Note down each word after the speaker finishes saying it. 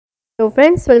Hello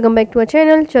friends, welcome back to our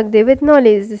channel CHAK with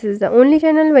Knowledge. This is the only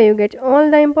channel where you get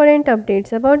all the important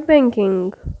updates about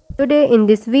banking. Today in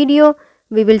this video,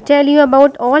 we will tell you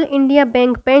about All India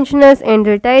Bank Pensioners and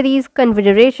Retirees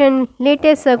Confederation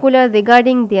latest circular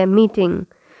regarding their meeting.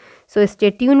 So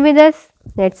stay tuned with us.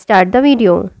 Let's start the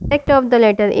video. Subject of the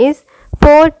letter is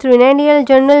 4th Triennial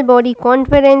General Body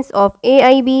Conference of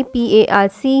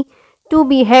AIBPARC to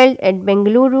be held at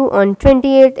Bengaluru on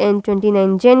 28th and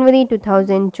 29th January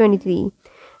 2023.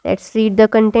 Let's read the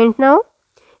content now.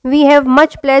 We have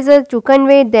much pleasure to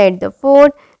convey that the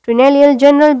 4th Triennial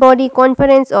General Body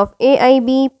Conference of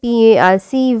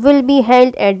AIBPARC will be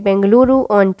held at Bengaluru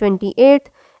on 28th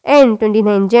and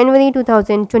 29th January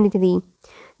 2023.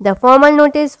 The formal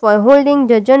notice for holding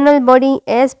the general body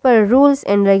as per rules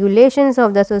and regulations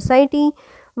of the society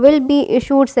will be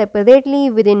issued separately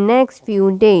within next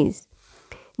few days.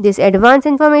 This advance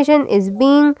information is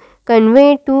being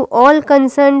conveyed to all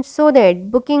concerned so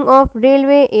that booking of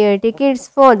railway air tickets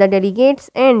for the delegates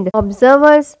and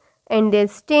observers and their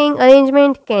staying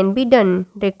arrangement can be done.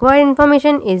 Required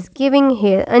information is given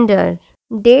here under.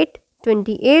 Date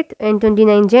 28th and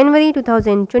 29th January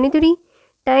 2023.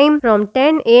 Time from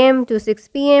 10 am to 6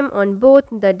 pm on both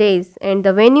the days, and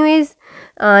the venue is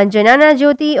Janana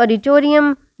Jyoti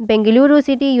Auditorium, Bengaluru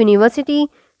City University,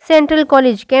 Central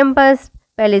College Campus,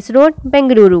 Palace Road,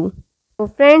 Bengaluru. So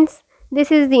friends,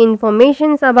 this is the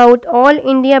information about All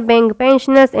India Bank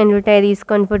Pensioners and Retirees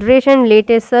Confederation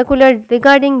latest circular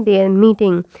regarding their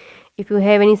meeting. If you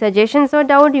have any suggestions or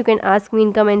doubt, you can ask me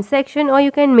in comment section or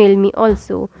you can mail me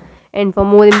also. And for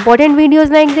more important videos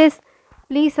like this,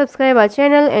 please subscribe our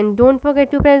channel and don't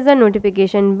forget to press the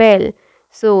notification bell.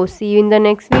 So see you in the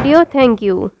next video. Thank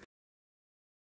you.